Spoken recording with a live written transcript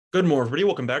Good morning, everybody.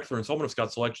 Welcome back to the installment of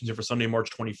Scott's Selections here for Sunday, March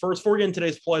 21st. Before we get into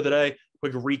today's play of the day,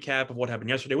 quick recap of what happened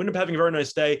yesterday. We ended up having a very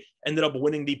nice day. Ended up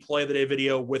winning the play of the day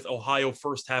video with Ohio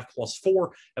first half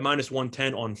 +4 at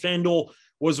 -110 on FanDuel.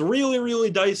 Was really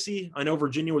dicey. I know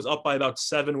Virginia was up by about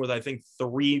 7 with, I think,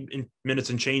 3 minutes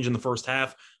and change in the first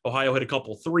half. Ohio hit a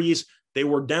couple threes. They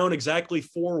were down exactly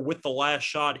 4 with the last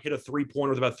shot, hit a three-pointer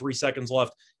with about 3 seconds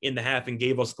left in the half and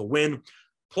gave us the win.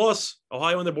 Plus,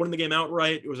 Ohio ended up winning the game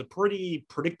outright. It was a pretty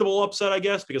predictable upset, I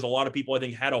guess, because a lot of people, I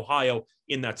think, had Ohio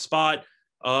in that spot.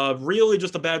 Really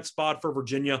just a bad spot for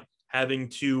Virginia, having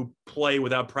to play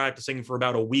without practicing for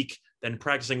about a week, then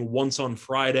practicing once on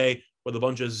Friday with a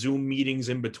bunch of Zoom meetings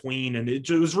in between. And it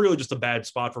was really just a bad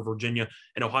spot for Virginia.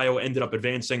 And Ohio ended up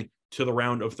advancing to the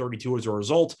round of 32 as a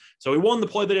result. So we won the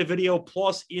play of the day video,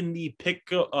 plus in the pick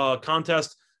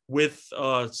contest with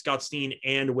Scott Steen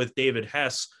and with David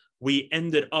Hess. We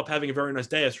ended up having a very nice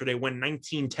day yesterday, went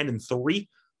 19, 10, and 3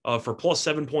 for plus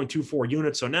 7.24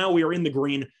 units. So now we are in the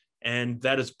green, and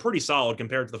that is pretty solid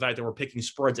compared to the fact that we're picking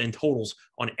spreads and totals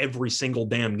on every single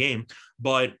damn game.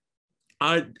 But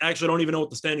I actually don't even know what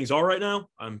the standings are right now.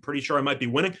 I'm pretty sure I might be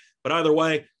winning, but either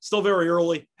way, still very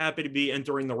early. Happy to be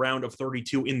entering the round of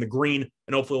 32 in the green,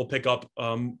 and hopefully we'll pick up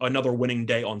another winning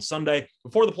day on Sunday.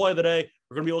 Before the play of the day,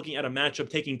 we're going to be looking at a matchup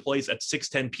taking place at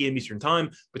 6:10 p.m. Eastern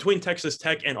Time between Texas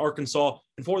Tech and Arkansas.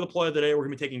 And for the play of the day, we're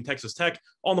going to be taking Texas Tech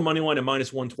on the money line at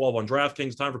 -112 on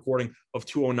DraftKings. Time recording of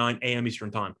 2:09 a.m.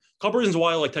 Eastern Time. A couple reasons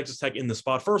why I like Texas Tech in this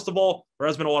spot. First of all, there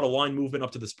has been a lot of line movement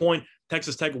up to this point.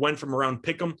 Texas Tech went from around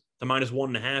pick'em to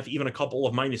 -1.5, even a couple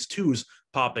of -2s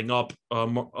popping up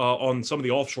on some of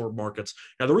the offshore markets.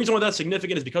 Now, the reason why that's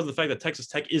significant is because of the fact that Texas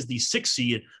Tech is the 6th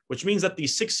seed, which means that the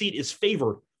 6th seed is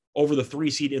favored over the 3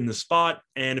 seed in the spot.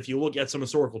 And if you look at some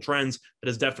historical trends, that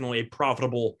is definitely a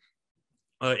profitable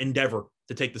endeavor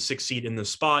to take the 6th seed in this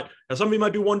spot. Now, some of you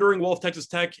might be wondering, well, if Texas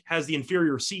Tech has the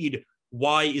inferior seed,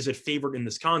 why is it favored in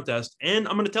this contest? And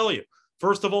I'm going to tell you.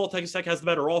 First of all, Texas Tech has the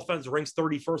better offense, ranks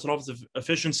 31st in offensive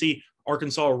efficiency.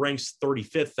 Arkansas ranks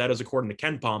 35th. That is according to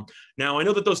KenPom. Now, I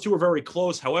know that those two are very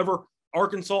close. However,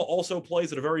 Arkansas also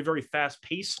plays at a very fast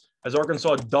pace, as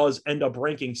Arkansas does end up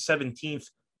ranking 17th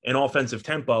in offensive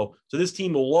tempo. So this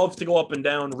team loves to go up and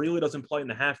down, really doesn't play in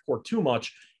the half court too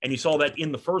much. And you saw that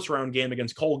in the first round game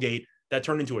against Colgate, that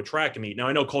turned into a track meet. Now,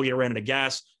 I know Colgate ran out of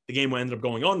gas. The game ended up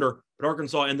going under, but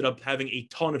Arkansas ended up having a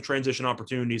ton of transition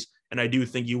opportunities. And I do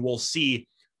think you will see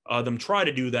them try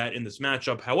to do that in this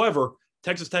matchup. However,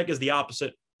 Texas Tech is the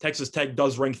opposite. Texas Tech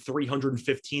does rank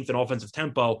 315th in offensive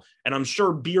tempo. And I'm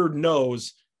sure Beard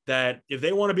knows that if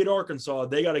they want to beat Arkansas,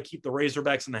 they got to keep the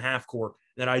Razorbacks in the half court.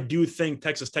 And I do think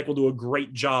Texas Tech will do a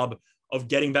great job of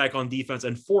getting back on defense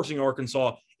and forcing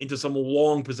Arkansas into some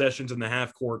long possessions in the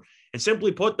half court. And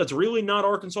simply put, that's really not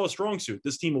Arkansas' strong suit.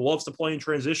 This team loves to play in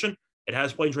transition. It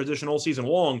has played in transition all season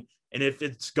long. And if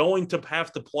it's going to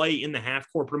have to play in the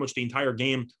half court pretty much the entire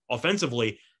game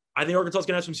offensively, I think Arkansas is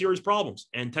going to have some serious problems.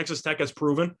 And Texas Tech has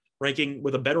proven, ranking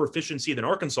with a better efficiency than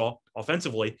Arkansas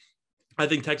offensively, I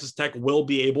think Texas Tech will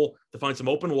be able to find some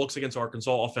open looks against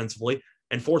Arkansas offensively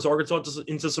and force Arkansas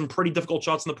into some pretty difficult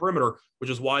shots in the perimeter, which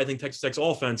is why I think Texas Tech's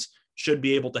offense should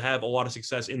be able to have a lot of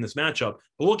success in this matchup.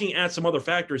 But looking at some other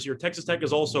factors here, Texas Tech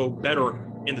is also better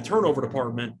in the turnover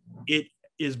department. It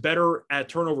is better at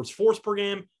turnovers forced per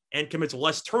game and commits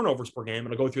less turnovers per game. And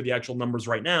I'll go through the actual numbers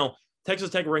right now.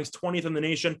 Texas Tech ranks 20th in the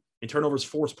nation in turnovers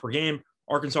forced per game.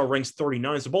 Arkansas ranks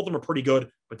 39. So both of them are pretty good,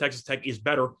 but Texas Tech is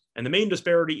better. And the main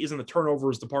disparity is in the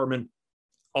turnovers department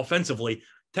offensively.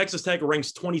 Texas Tech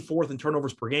ranks 24th in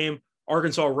turnovers per game.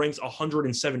 Arkansas ranks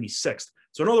 176th.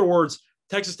 So in other words,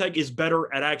 Texas Tech is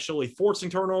better at actually forcing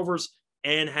turnovers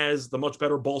and has the much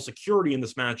better ball security in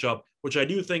this matchup, which I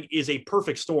do think is a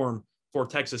perfect storm for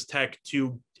Texas Tech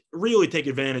to really take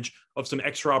advantage of some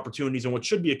extra opportunities in what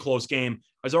should be a close game.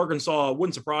 As Arkansas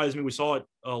wouldn't surprise me. We saw it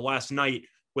last night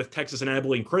with Texas and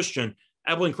Abilene Christian.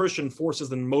 Abilene Christian forces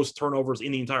the most turnovers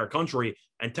in the entire country,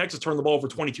 and Texas turned the ball over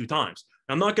 22 times.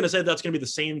 Now, I'm not going to say that's going to be the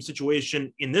same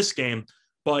situation in this game,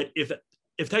 but if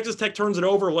Texas Tech turns it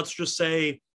over, let's just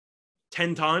say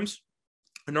 10 times,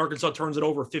 and Arkansas turns it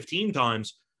over 15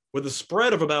 times, with a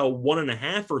spread of about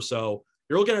 1.5 or so,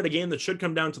 you're looking at a game that should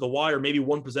come down to the wire. Maybe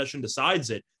one possession decides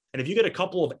it. And if you get a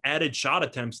couple of added shot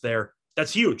attempts there,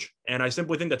 that's huge. And I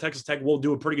simply think that Texas Tech will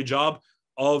do a pretty good job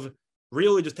of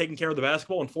really just taking care of the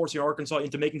basketball and forcing Arkansas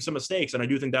into making some mistakes. And I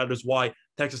do think that is why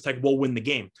Texas Tech will win the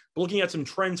game. But looking at some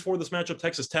trends for this matchup,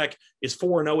 Texas Tech is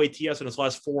 4-0 ATS in its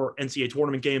last 4 NCAA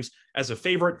tournament games as a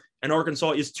favorite, and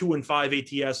Arkansas is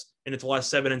 2-5 ATS in its last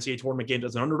 7 NCAA tournament games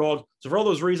as an underdog. So for all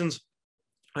those reasons,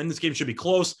 I think this game should be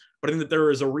close, but I think that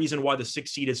there is a reason why the 6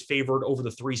 seed is favored over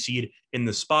the 3 seed in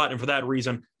this spot. And for that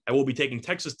reason, I will be taking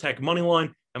Texas Tech money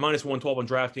line and -112 on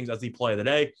DraftKings as the play of the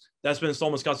day. That's been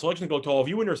Installment Scott Selection. Go to all of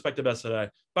you in your respective best today.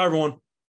 Bye, everyone.